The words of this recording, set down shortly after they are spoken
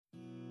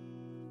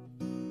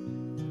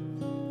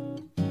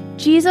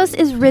Jesus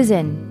is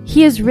risen.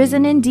 He is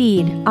risen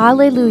indeed.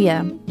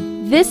 Alleluia.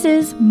 This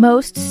is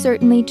most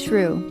certainly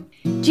true.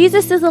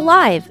 Jesus is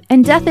alive,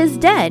 and death is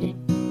dead.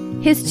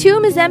 His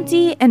tomb is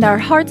empty, and our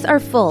hearts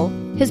are full.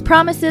 His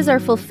promises are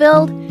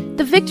fulfilled.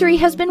 The victory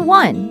has been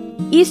won.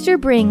 Easter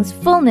brings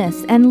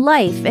fullness and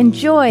life and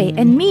joy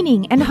and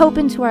meaning and hope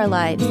into our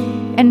lives,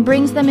 and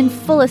brings them in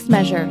fullest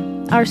measure.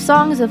 Our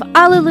songs of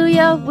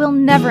Alleluia will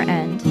never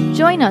end.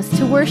 Join us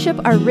to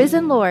worship our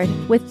risen Lord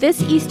with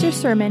this Easter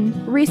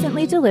sermon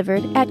recently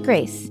delivered at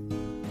Grace.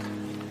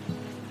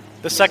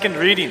 The second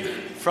reading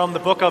from the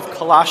book of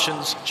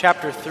Colossians,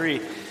 chapter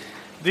 3.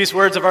 These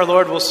words of our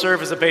Lord will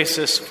serve as a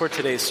basis for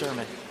today's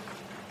sermon.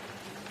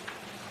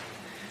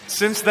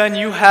 Since then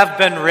you have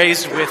been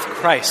raised with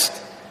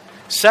Christ.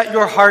 Set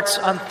your hearts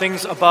on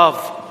things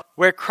above,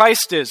 where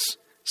Christ is,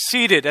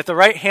 seated at the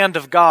right hand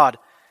of God.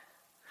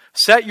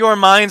 Set your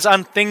minds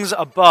on things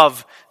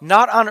above,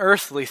 not on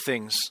earthly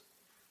things.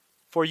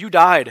 For you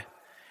died,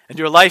 and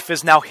your life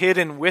is now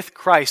hidden with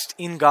Christ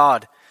in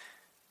God.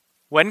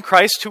 When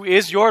Christ, who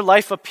is your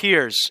life,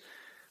 appears,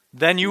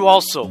 then you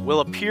also will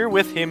appear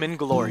with him in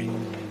glory.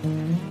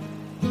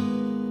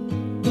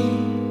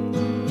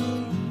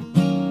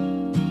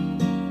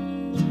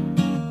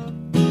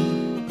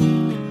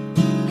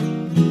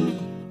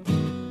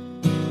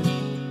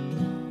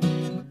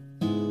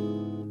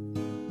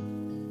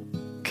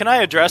 Can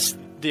I address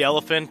the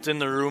elephant in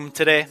the room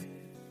today?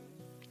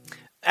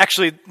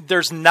 Actually,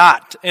 there's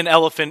not an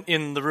elephant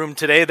in the room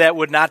today. That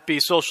would not be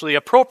socially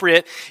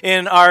appropriate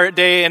in our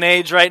day and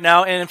age right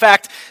now. And in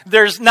fact,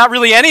 there's not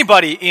really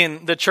anybody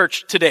in the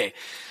church today.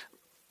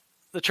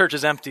 The church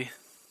is empty,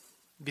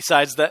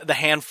 besides the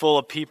handful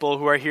of people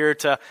who are here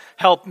to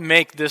help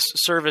make this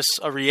service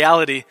a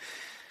reality.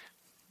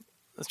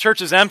 The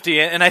church is empty,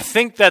 and I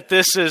think that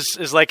this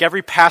is like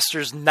every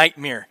pastor's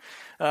nightmare.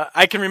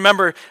 I can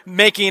remember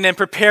making and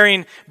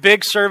preparing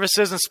big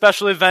services and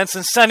special events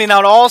and sending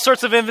out all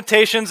sorts of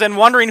invitations and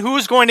wondering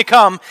who's going to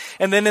come.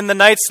 And then in the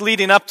nights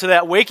leading up to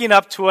that, waking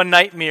up to a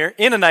nightmare,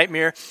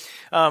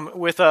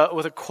 with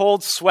a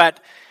cold sweat,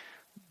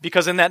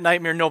 because in that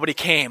nightmare nobody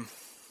came.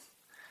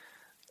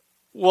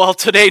 Well,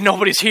 today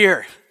nobody's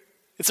here.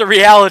 It's a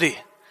reality.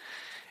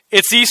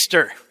 It's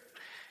Easter,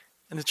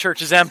 and the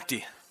church is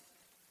empty.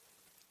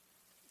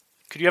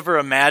 Could you ever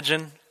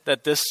imagine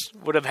that this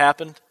would have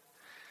happened?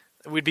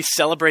 We'd be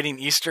celebrating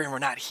Easter and we're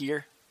not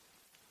here.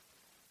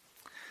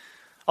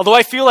 Although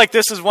I feel like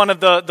this is one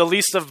of the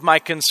least of my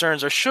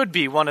concerns, or should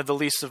be one of the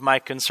least of my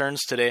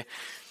concerns today.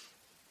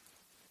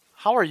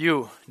 How are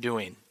you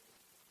doing?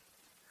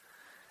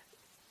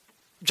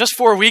 Just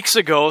 4 weeks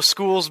ago,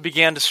 schools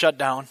began to shut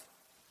down.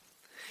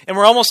 And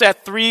we're almost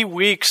at 3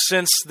 weeks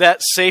since that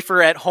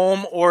safer at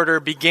home order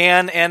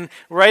began. And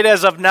right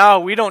as of now,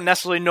 we don't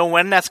necessarily know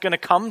when that's going to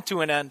come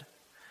to an end.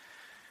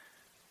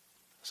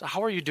 So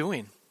how are you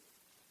doing?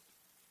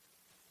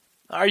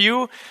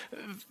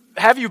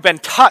 Have you been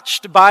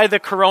touched by the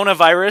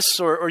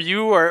coronavirus, or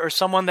you or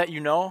someone that you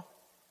know?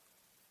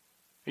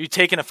 Are you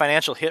taking a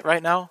financial hit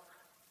right now?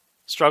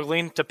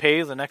 Struggling to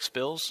pay the next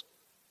bills?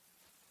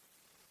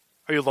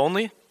 Are you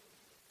lonely?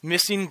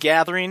 Missing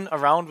gathering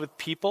around with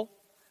people?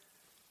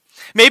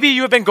 Maybe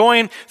you have been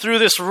going through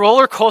this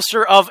roller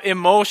coaster of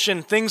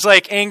emotion, things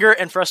like anger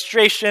and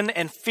frustration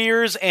and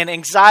fears and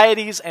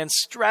anxieties and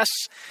stress.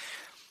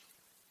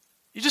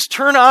 You just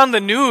turn on the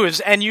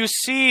news and you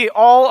see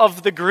all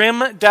of the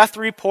grim death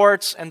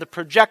reports and the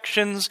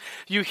projections.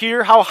 You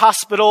hear how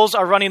hospitals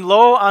are running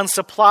low on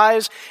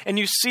supplies, and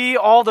you see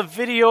all the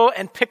video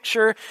and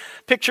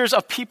pictures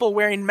of people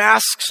wearing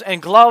masks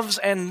and gloves,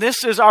 and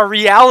this is our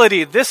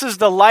reality. This is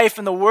the life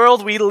and the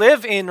world we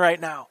live in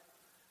right now.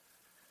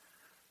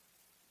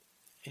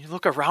 And you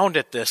look around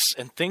at this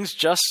and things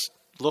just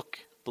look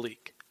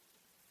bleak.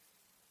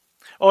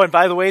 Oh, and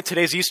by the way,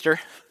 today's Easter.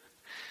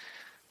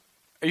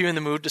 Are you in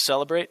the mood to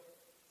celebrate?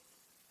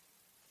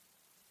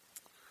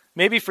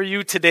 Maybe for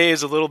you today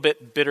is a little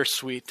bit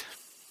bittersweet.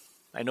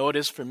 I know it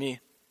is for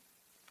me.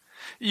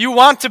 You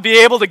want to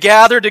be able to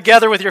gather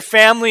together with your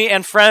family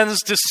and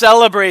friends to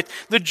celebrate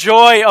the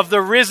joy of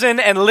the risen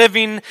and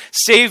living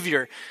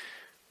Savior.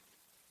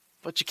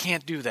 But you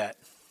can't do that.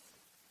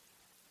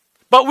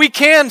 But we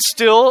can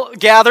still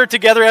gather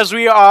together as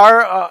we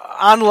are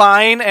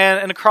online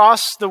and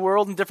across the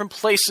world in different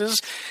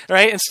places,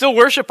 right? And still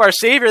worship our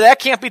Savior. That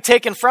can't be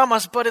taken from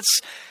us, but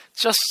it's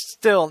just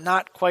still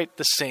not quite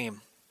the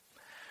same.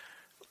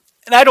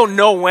 And I don't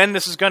know when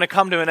this is going to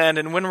come to an end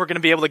and when we're going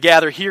to be able to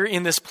gather here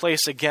in this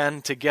place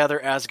again together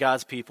as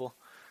God's people.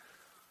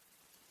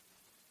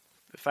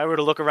 If I were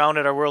to look around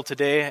at our world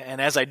today,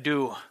 and as I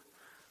do,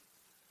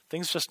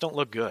 things just don't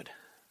look good.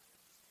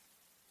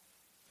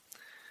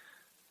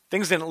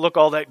 Things didn't look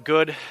all that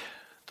good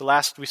the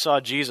last we saw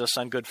Jesus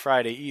on Good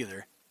Friday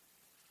either.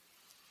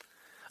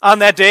 On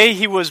that day,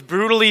 he was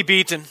brutally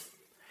beaten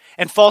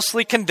and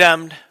falsely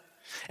condemned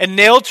and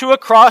nailed to a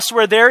cross,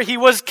 where there he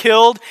was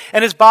killed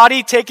and his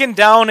body taken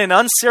down and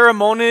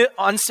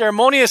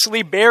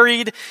unceremoniously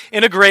buried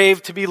in a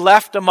grave to be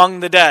left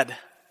among the dead.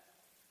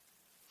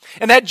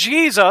 and that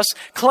Jesus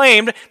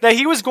claimed that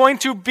he was going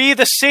to be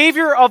the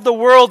Savior of the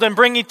world and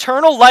bring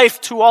eternal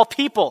life to all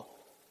people.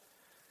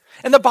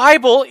 And the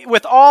Bible,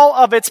 with all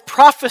of its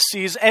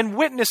prophecies and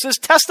witnesses,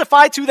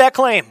 testify to that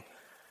claim.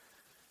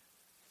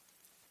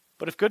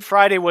 But if Good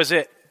Friday was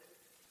it,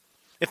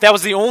 if that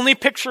was the only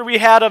picture we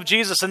had of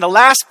Jesus and the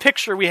last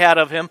picture we had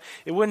of him,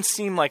 it wouldn't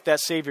seem like that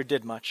Savior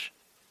did much.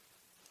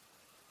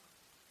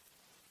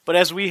 But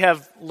as we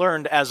have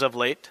learned as of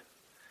late,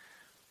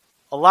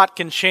 a lot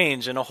can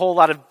change and a whole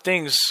lot of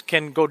things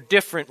can go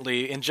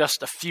differently in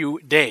just a few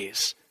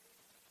days.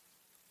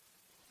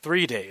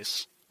 3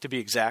 days, to be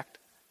exact.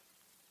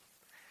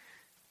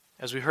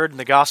 As we heard in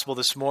the gospel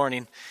this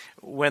morning,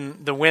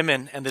 when the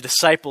women and the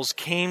disciples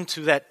came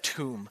to that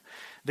tomb,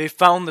 they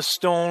found the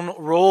stone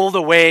rolled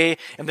away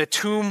and the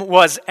tomb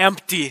was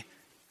empty.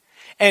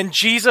 And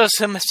Jesus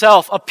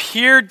himself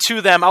appeared to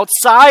them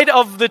outside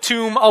of the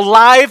tomb,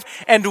 alive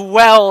and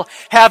well,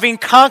 having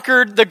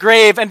conquered the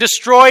grave and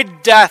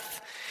destroyed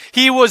death.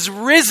 He was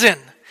risen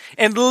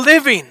and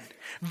living,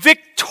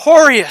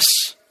 victorious.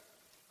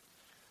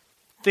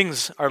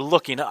 Things are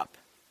looking up.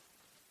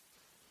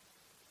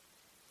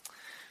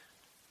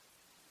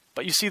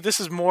 But you see, this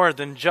is more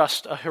than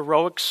just a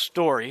heroic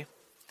story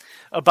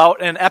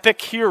about an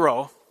epic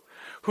hero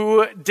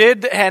who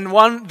did and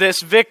won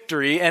this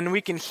victory, and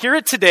we can hear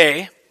it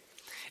today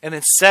and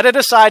then set it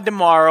aside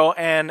tomorrow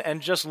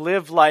and just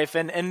live life.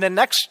 And then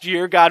next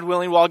year, God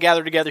willing, we'll all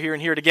gather together here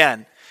and hear it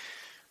again.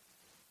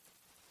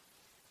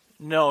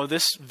 No,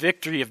 this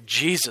victory of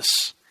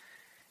Jesus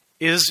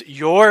is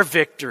your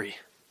victory.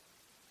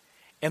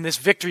 And this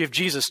victory of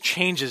Jesus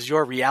changes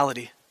your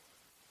reality.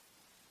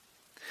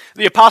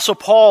 The Apostle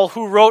Paul,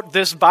 who wrote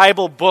this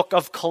Bible book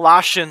of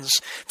Colossians,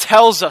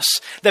 tells us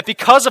that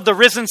because of the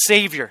risen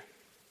Savior,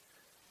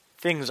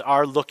 things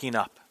are looking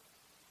up.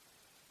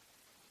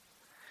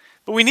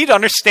 But we need to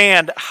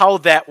understand how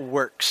that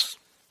works.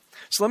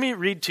 So let me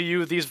read to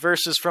you these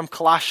verses from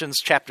Colossians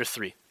chapter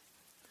 3.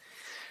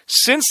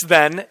 Since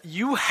then,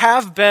 you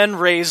have been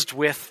raised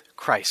with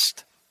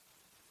Christ.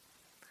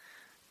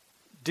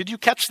 Did you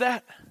catch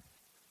that?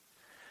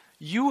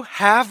 You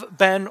have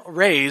been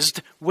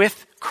raised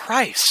with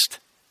Christ.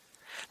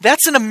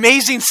 That's an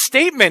amazing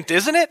statement,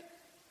 isn't it?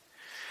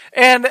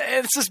 And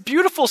it's this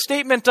beautiful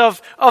statement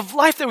of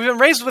life that we've been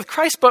raised with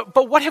Christ,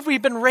 but what have we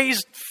been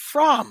raised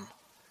from?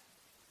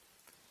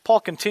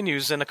 Paul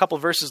continues, and a couple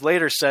verses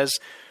later says,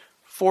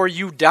 "For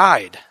you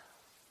died."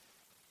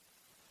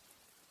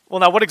 Well,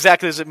 now what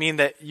exactly does it mean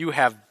that you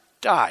have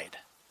died?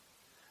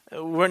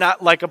 We're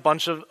not like a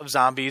bunch of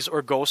zombies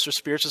or ghosts or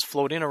spirits just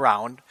floating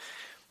around.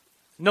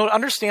 No,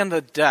 understand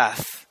the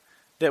death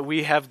that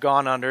we have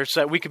gone under so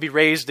that we could be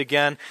raised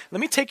again.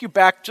 Let me take you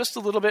back just a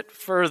little bit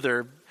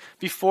further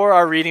before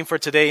our reading for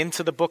today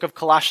into the book of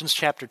Colossians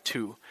chapter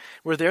 2,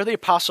 where there the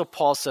Apostle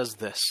Paul says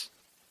this.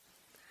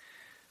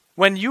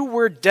 When you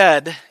were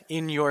dead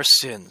in your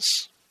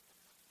sins.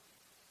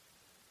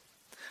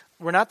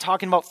 We're not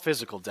talking about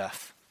physical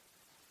death.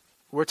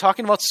 We're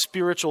talking about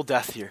spiritual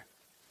death here.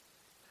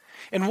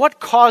 And what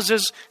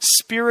causes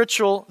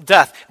spiritual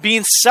death?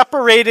 Being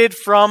separated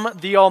from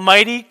the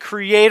Almighty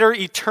Creator,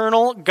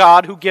 eternal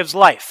God who gives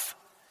life.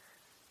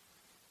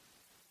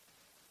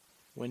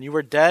 When you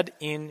were dead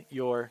in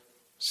your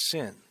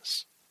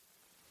sins.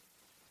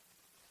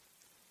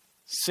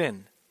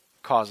 Sin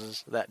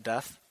causes that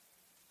death.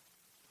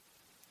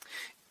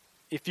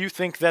 If you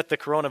think that the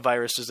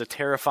coronavirus is a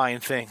terrifying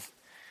thing,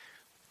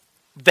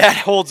 that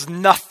holds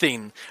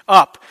nothing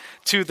up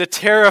to the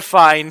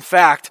terrifying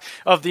fact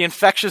of the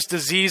infectious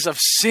disease of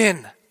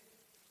sin.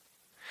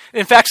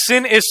 In fact,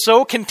 sin is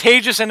so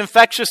contagious and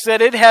infectious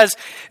that it has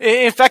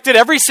infected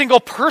every single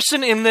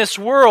person in this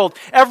world.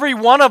 Every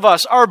one of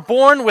us are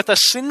born with a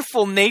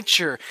sinful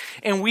nature,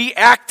 and we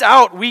act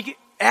out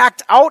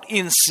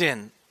in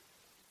sin.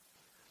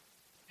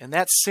 And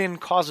that sin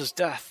causes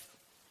death.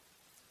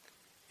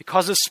 It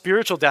causes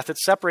spiritual death. It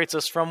separates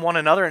us from one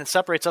another and it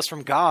separates us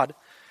from God.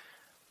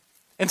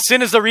 And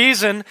sin is the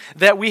reason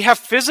that we have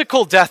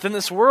physical death in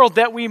this world,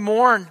 that we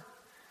mourn.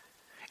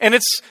 And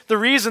it's the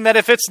reason that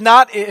if it's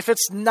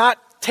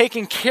not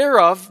taken care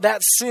of,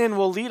 that sin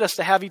will lead us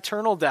to have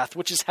eternal death,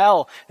 which is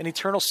hell, and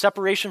eternal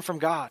separation from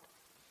God.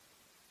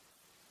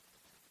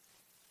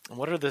 And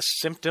what are the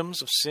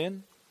symptoms of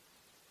sin?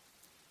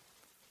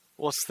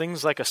 Well, it's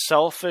things like a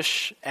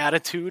selfish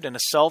attitude and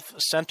a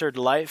self-centered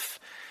life.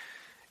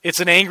 It's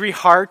an angry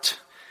heart.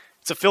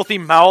 It's a filthy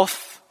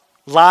mouth.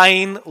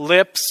 Lying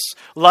lips,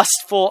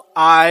 lustful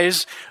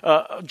eyes,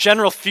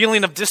 general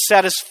feeling of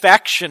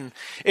dissatisfaction.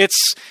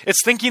 It's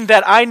thinking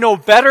that I know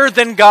better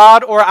than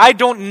God or I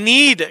don't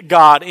need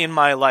God in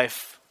my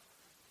life.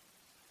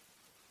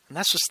 And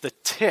that's just the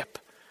tip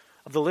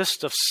of the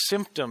list of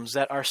symptoms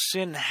that our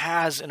sin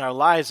has in our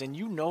lives. And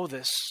you know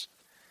this.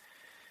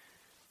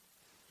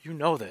 You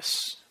know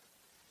this.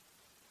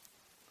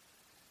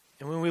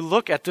 And when we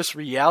look at this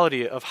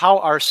reality of how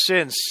our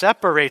sin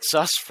separates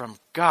us from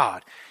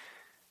God,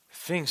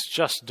 things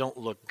just don't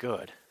look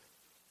good.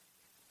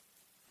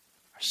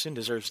 Our sin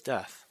deserves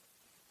death.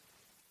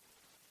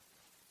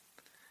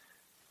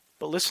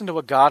 But listen to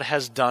what God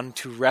has done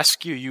to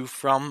rescue you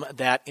from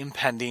that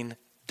impending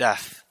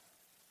death.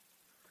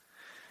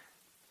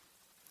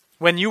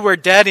 When you were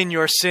dead in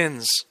your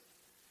sins,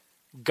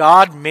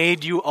 God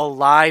made you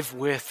alive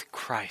with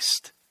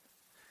Christ.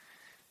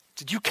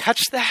 Did you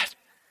catch that?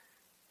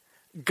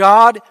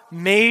 God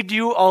made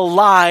you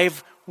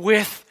alive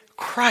with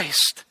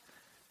Christ.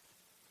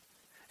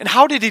 And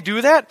how did he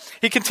do that?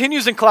 He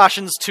continues in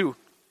Colossians 2.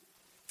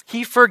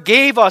 He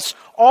forgave us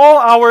all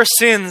our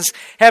sins,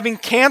 having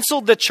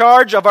canceled the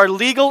charge of our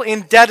legal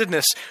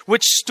indebtedness,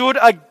 which stood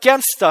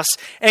against us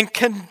and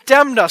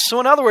condemned us.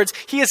 So in other words,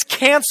 he has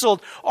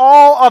canceled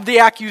all of the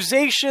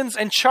accusations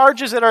and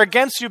charges that are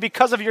against you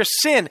because of your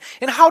sin.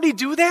 And how did he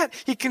do that?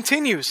 He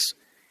continues.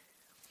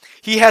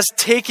 He has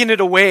taken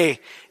it away,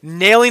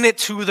 nailing it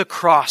to the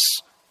cross.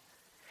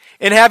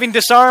 And having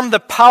disarmed the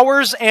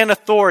powers and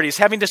authorities,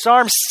 having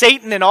disarmed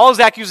Satan and all his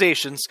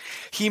accusations,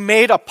 he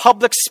made a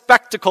public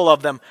spectacle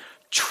of them,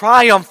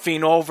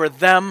 triumphing over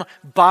them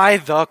by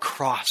the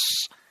cross.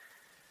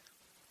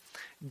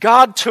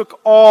 God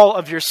took all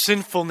of your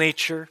sinful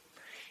nature,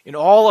 and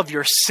all of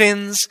your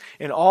sins,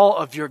 and all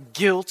of your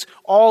guilt,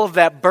 all of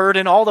that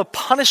burden, all the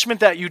punishment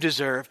that you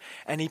deserve,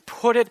 and he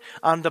put it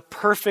on the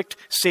perfect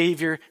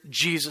Savior,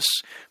 Jesus,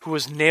 who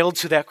was nailed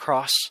to that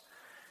cross.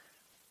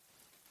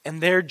 And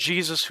there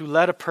Jesus, who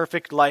led a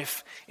perfect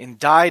life and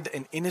died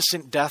an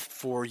innocent death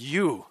for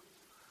you,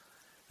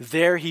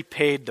 there he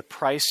paid the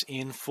price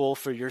in full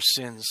for your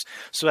sins,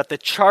 so that the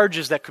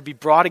charges that could be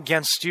brought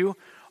against you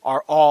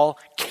are all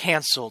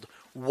canceled,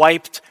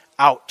 wiped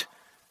out.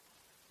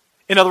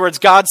 In other words,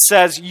 God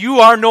says, you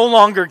are no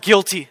longer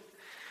guilty,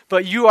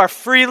 but you are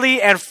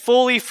freely and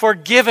fully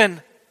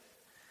forgiven.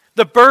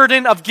 The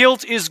burden of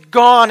guilt is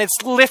gone,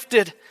 it's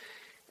lifted,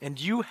 and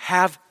you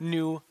have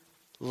new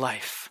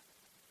life.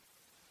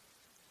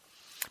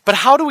 But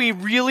how do we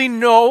really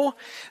know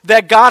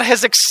that God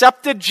has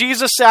accepted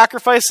Jesus'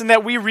 sacrifice and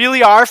that we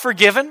really are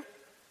forgiven?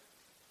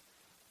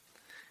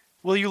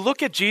 Will you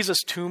look at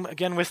Jesus' tomb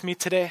again with me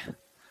today?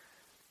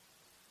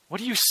 What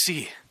do you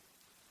see?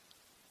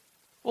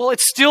 Well,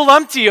 it's still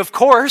empty, of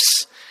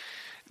course.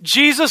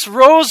 Jesus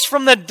rose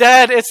from the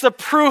dead. It's the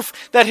proof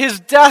that his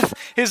death,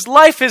 his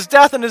life, his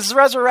death, and his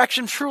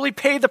resurrection truly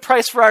paid the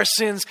price for our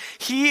sins.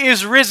 He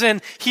is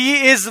risen.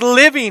 He is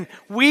living.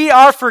 We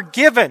are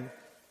forgiven.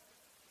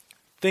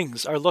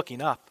 Things are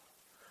looking up.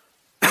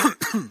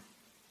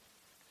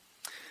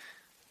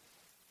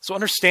 So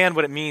understand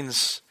what it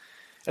means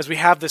as we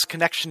have this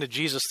connection to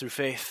Jesus through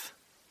faith.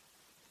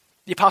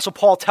 The Apostle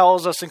Paul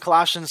tells us in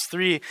Colossians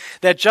 3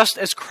 that just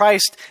as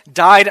Christ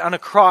died on a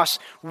cross,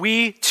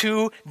 we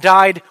too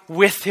died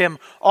with him.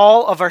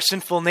 All of our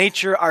sinful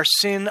nature, our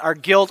sin, our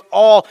guilt,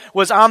 all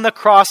was on the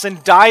cross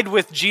and died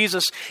with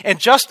Jesus. And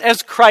just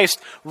as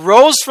Christ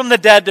rose from the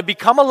dead to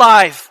become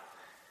alive,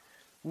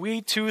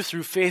 we too,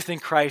 through faith in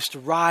Christ,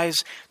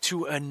 rise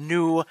to a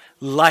new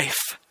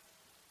life.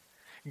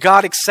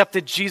 God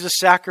accepted Jesus'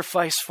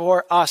 sacrifice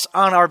for us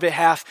on our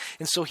behalf,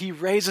 and so he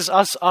raises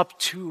us up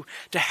too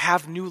to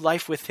have new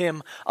life with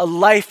him, a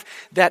life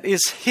that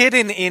is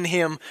hidden in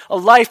him, a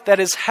life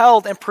that is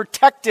held and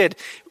protected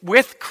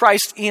with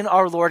Christ in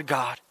our Lord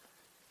God.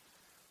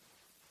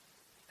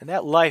 And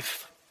that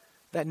life,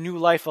 that new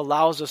life,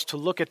 allows us to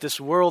look at this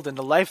world and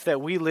the life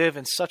that we live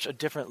in such a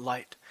different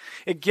light.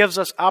 It gives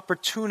us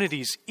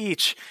opportunities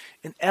each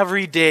and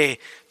every day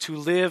to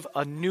live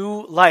a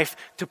new life,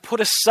 to put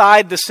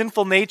aside the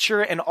sinful nature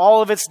and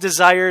all of its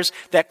desires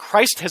that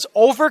Christ has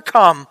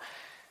overcome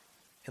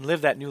and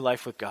live that new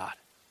life with God.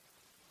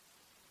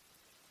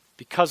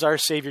 Because our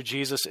Savior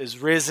Jesus is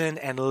risen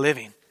and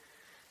living,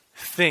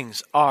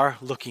 things are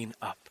looking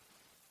up.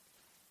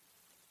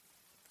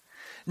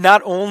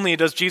 Not only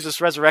does Jesus'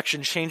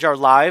 resurrection change our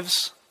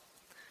lives,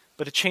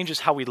 but it changes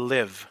how we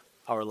live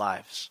our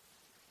lives.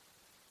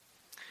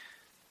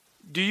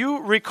 Do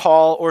you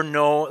recall or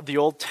know the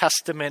Old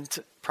Testament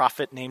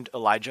prophet named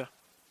Elijah?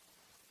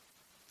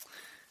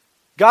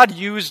 God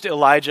used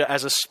Elijah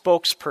as a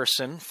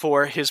spokesperson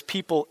for his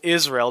people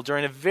Israel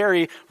during a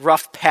very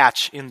rough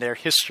patch in their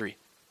history.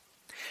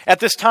 At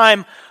this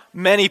time,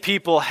 many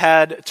people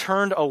had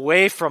turned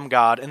away from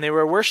God and they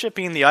were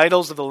worshiping the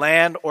idols of the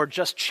land or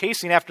just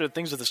chasing after the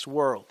things of this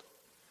world.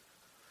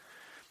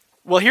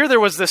 Well, here there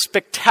was this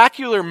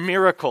spectacular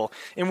miracle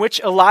in which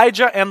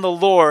Elijah and the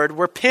Lord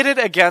were pitted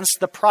against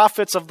the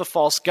prophets of the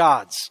false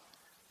gods.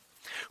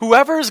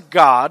 Whoever's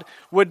God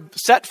would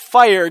set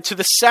fire to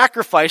the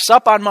sacrifice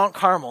up on Mount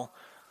Carmel,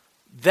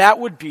 that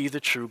would be the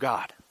true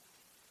God.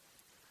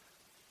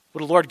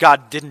 Well, the Lord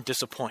God didn't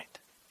disappoint.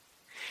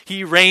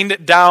 He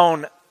rained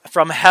down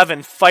from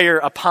heaven fire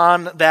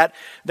upon that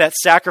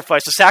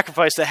sacrifice, a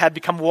sacrifice that had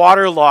become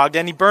waterlogged,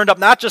 and he burned up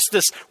not just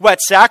this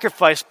wet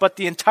sacrifice, but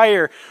the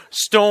entire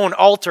stone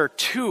altar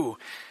too,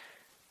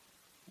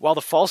 while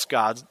the false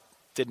gods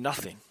did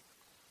nothing.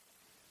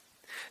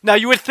 Now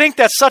you would think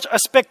that such a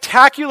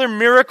spectacular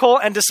miracle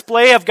and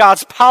display of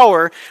God's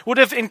power would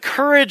have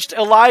encouraged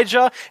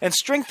Elijah and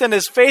strengthened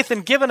his faith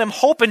and given him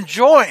hope and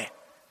joy.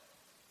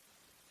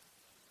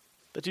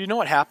 But do you know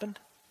what happened?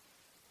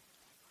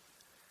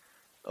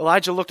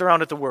 Elijah looked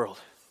around at the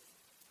world,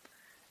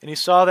 and he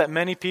saw that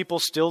many people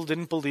still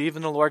didn't believe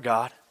in the Lord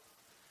God,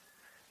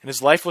 and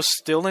his life was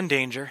still in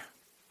danger,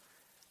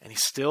 and he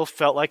still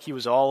felt like he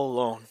was all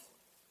alone.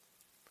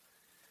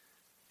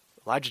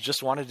 Elijah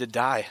just wanted to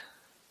die.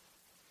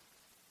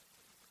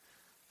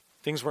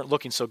 Things weren't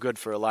looking so good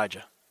for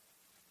Elijah.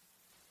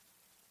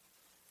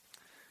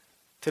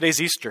 Today's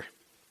Easter.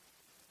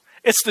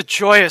 It's the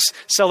joyous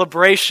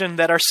celebration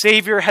that our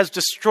Savior has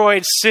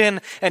destroyed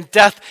sin and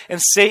death and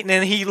Satan,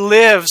 and he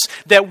lives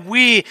that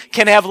we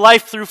can have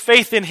life through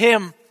faith in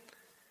him.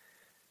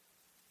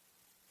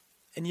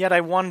 And yet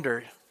I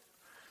wonder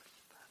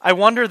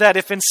that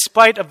if in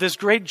spite of this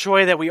great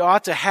joy that we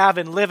ought to have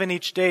and live in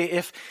each day,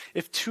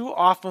 if too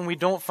often we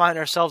don't find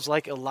ourselves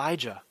like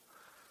Elijah,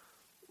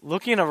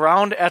 looking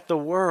around at the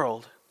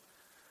world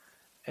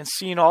and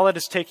seeing all that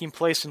is taking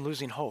place and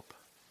losing hope.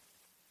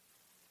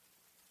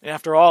 And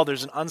after all,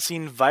 there's an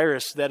unseen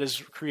virus that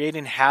is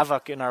creating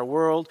havoc in our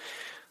world.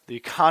 The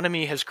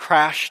economy has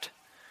crashed.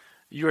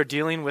 You are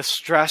dealing with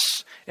stress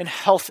and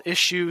health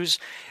issues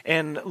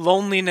and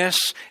loneliness,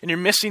 and you're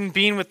missing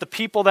being with the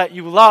people that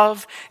you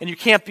love, and you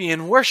can't be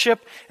in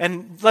worship.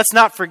 And let's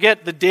not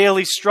forget the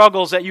daily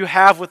struggles that you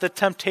have with the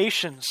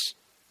temptations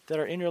that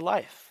are in your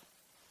life.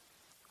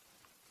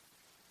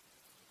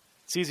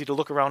 It's easy to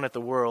look around at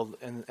the world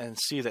and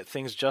see that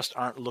things just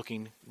aren't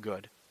looking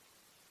good.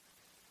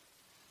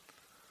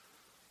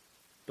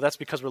 But that's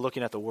because we're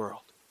looking at the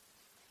world.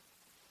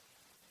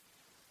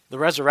 The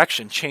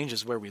resurrection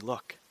changes where we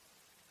look.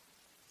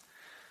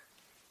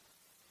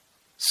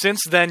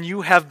 Since then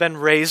you have been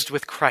raised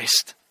with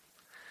Christ.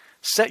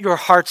 Set your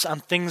hearts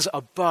on things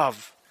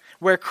above,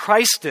 where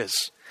Christ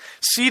is,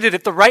 seated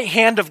at the right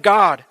hand of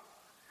God.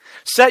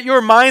 Set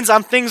your minds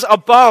on things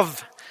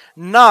above,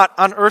 not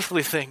on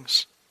earthly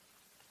things.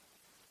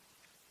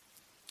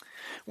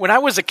 When I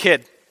was a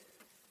kid,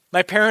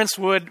 my parents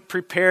would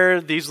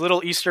prepare these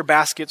little Easter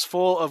baskets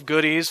full of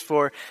goodies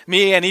for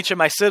me and each of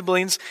my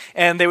siblings,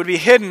 and they would be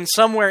hidden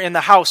somewhere in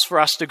the house for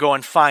us to go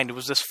and find. It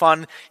was this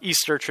fun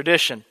Easter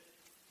tradition.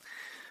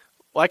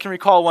 Well, I can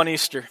recall one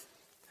Easter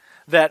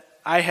that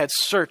I had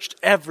searched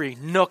every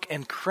nook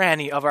and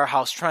cranny of our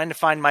house trying to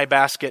find my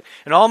basket,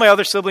 and all my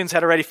other siblings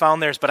had already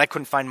found theirs, but I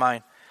couldn't find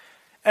mine.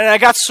 And I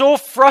got so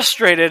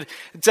frustrated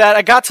that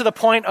I got to the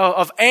point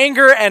of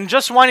anger and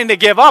just wanting to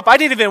give up. I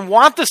didn't even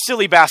want the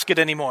silly basket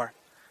anymore.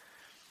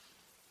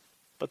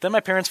 But then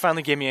my parents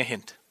finally gave me a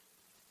hint.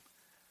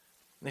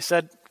 They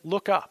said,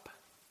 look up.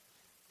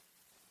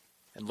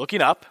 And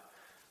looking up,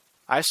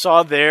 I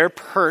saw there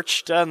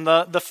perched on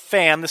the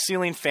fan, the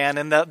ceiling fan,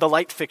 and the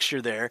light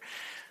fixture there,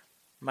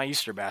 my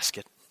Easter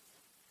basket.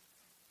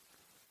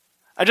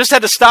 I just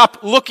had to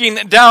stop looking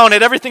down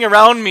at everything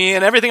around me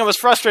and everything I was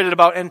frustrated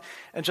about and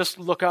just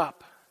look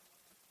up.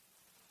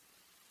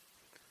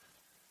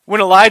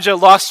 When Elijah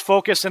lost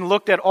focus and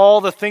looked at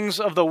all the things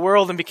of the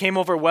world and became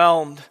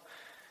overwhelmed,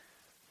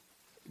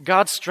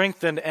 God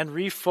strengthened and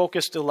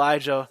refocused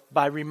Elijah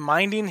by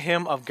reminding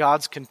him of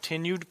God's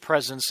continued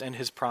presence and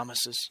his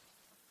promises.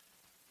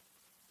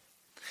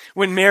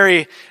 When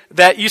Mary,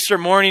 that Easter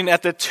morning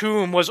at the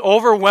tomb, was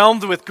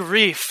overwhelmed with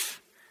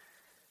grief,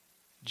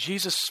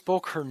 Jesus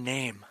spoke her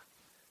name,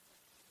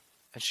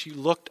 and she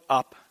looked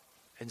up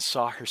and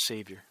saw her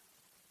Savior.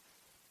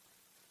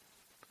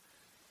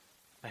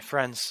 My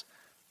friends,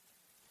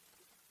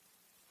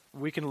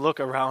 we can look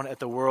around at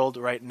the world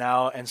right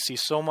now and see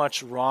so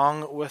much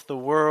wrong with the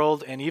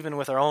world and even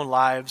with our own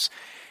lives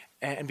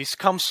and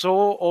become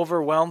so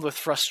overwhelmed with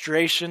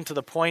frustration to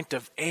the point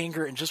of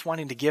anger and just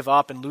wanting to give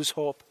up and lose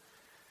hope.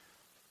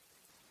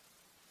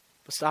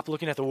 But stop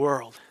looking at the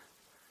world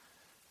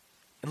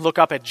and look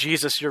up at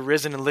Jesus, your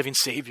risen and living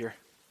Savior.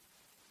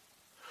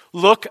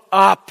 Look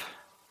up.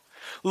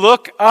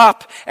 Look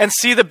up and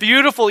see the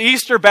beautiful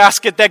Easter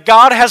basket that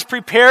God has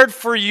prepared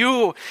for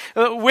you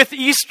with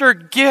Easter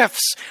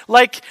gifts,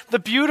 like the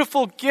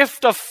beautiful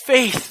gift of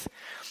faith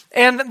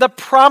and the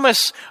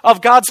promise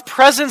of God's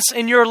presence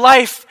in your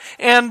life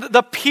and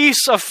the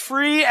peace of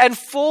free and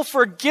full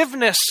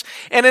forgiveness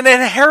and an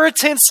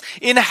inheritance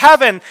in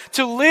heaven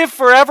to live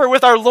forever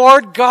with our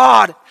Lord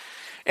God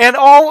and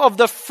all of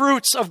the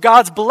fruits of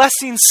God's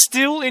blessings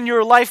still in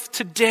your life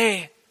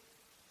today.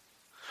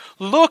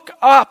 Look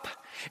up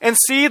and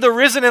see the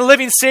risen and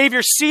living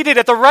Savior seated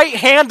at the right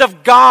hand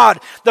of God,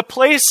 the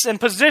place and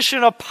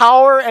position of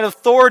power and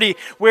authority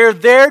where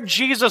there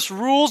Jesus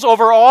rules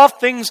over all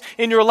things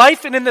in your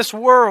life and in this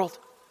world.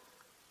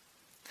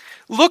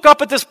 Look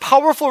up at this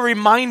powerful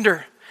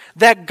reminder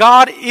that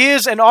God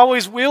is and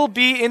always will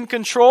be in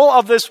control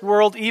of this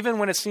world, even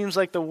when it seems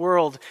like the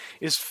world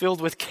is filled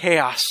with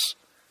chaos.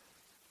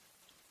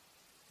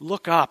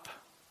 Look up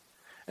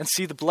and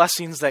see the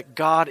blessings that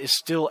God is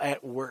still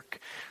at work.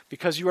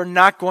 Because you are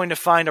not going to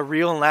find a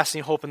real and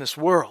lasting hope in this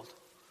world.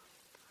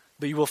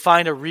 But you will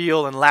find a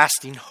real and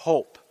lasting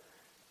hope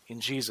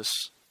in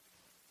Jesus.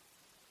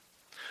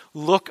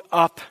 Look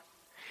up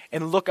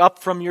and look up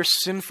from your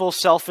sinful,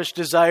 selfish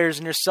desires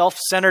and your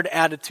self-centered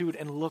attitude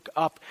and look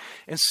up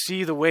and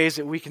see the ways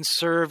that we can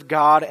serve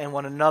God and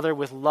one another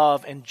with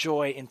love and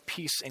joy and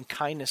peace and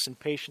kindness and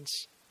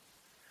patience.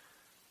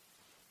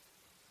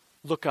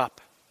 Look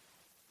up.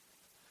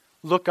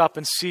 Look up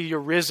and see your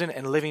risen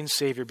and living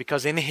Savior,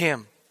 because in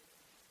Him,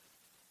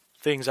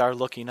 things are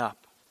looking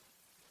up.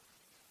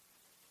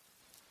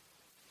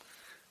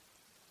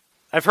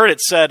 I've heard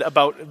it said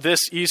about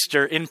this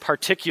Easter in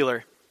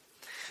particular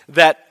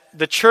that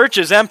the church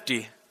is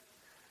empty,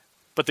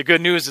 but the good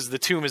news is the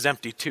tomb is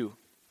empty too.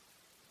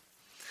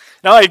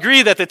 Now, I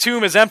agree that the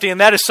tomb is empty, and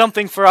that is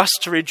something for us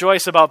to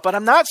rejoice about, but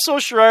I'm not so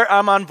sure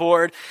I'm on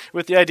board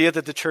with the idea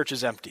that the church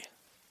is empty.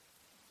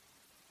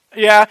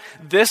 Yeah,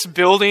 this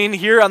building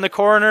here on the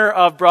corner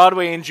of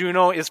Broadway and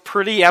Juneau is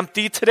pretty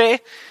empty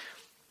today,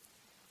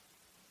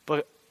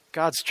 but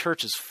God's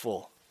church is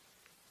full.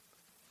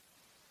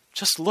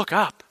 Just look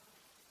up.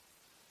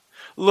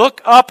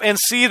 Look up and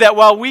see that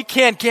while we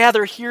can't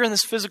gather here in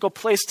this physical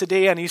place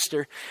today on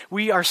Easter,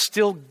 we are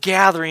still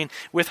gathering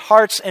with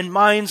hearts and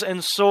minds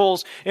and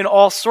souls in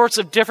all sorts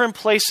of different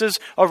places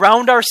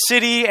around our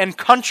city and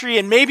country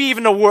and maybe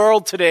even the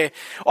world today,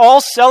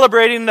 all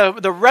celebrating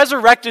the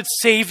resurrected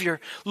Savior.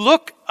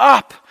 Look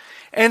up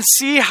and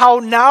see how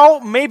now,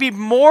 maybe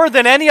more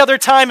than any other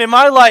time in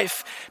my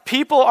life,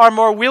 people are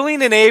more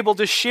willing and able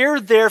to share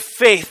their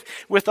faith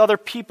with other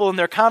people in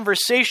their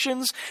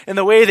conversations, in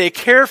the way they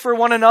care for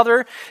one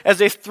another, as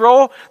they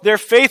throw their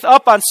faith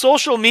up on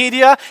social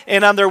media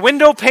and on their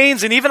window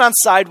panes and even on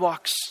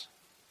sidewalks.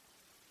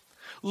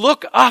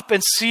 Look up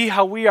and see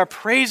how we are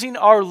praising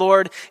our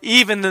Lord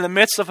even in the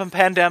midst of a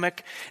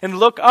pandemic. And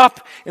look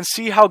up and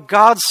see how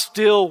God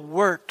still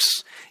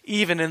works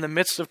even in the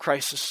midst of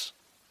crisis.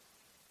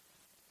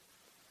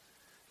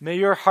 May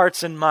your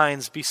hearts and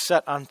minds be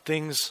set on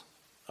things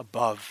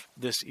above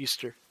this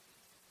Easter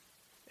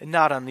and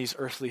not on these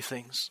earthly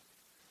things.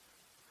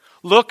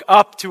 Look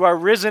up to our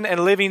risen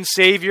and living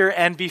Savior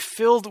and be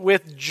filled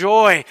with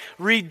joy.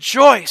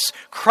 Rejoice!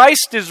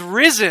 Christ is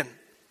risen,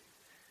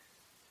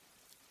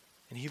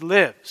 and He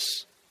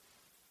lives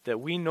that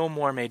we no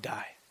more may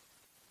die.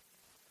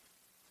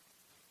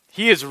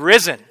 He is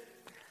risen.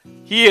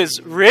 He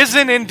is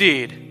risen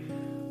indeed.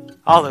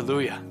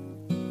 Hallelujah.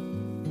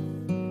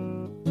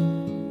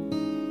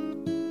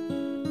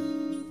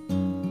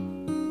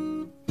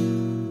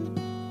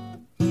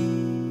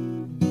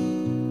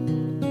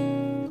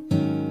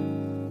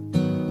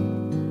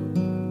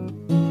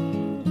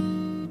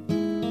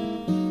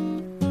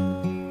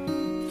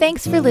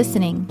 Thanks for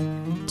listening.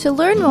 To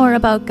learn more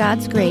about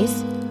God's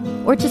grace,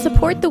 or to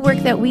support the work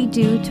that we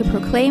do to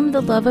proclaim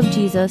the love of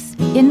Jesus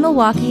in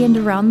Milwaukee and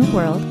around the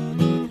world,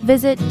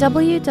 visit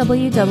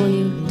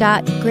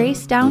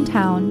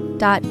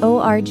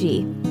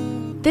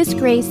www.gracedowntown.org. This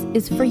grace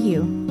is for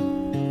you.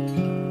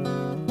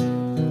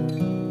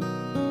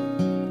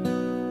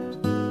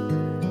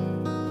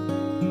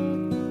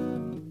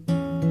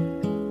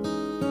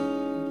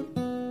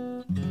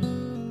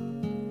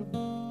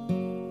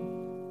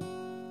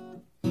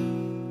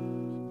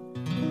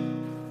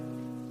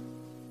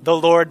 The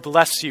Lord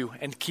bless you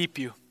and keep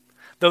you.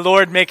 The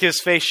Lord make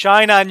His face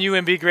shine on you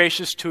and be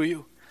gracious to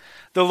you.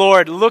 The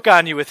Lord look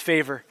on you with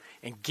favor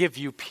and give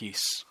you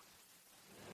peace.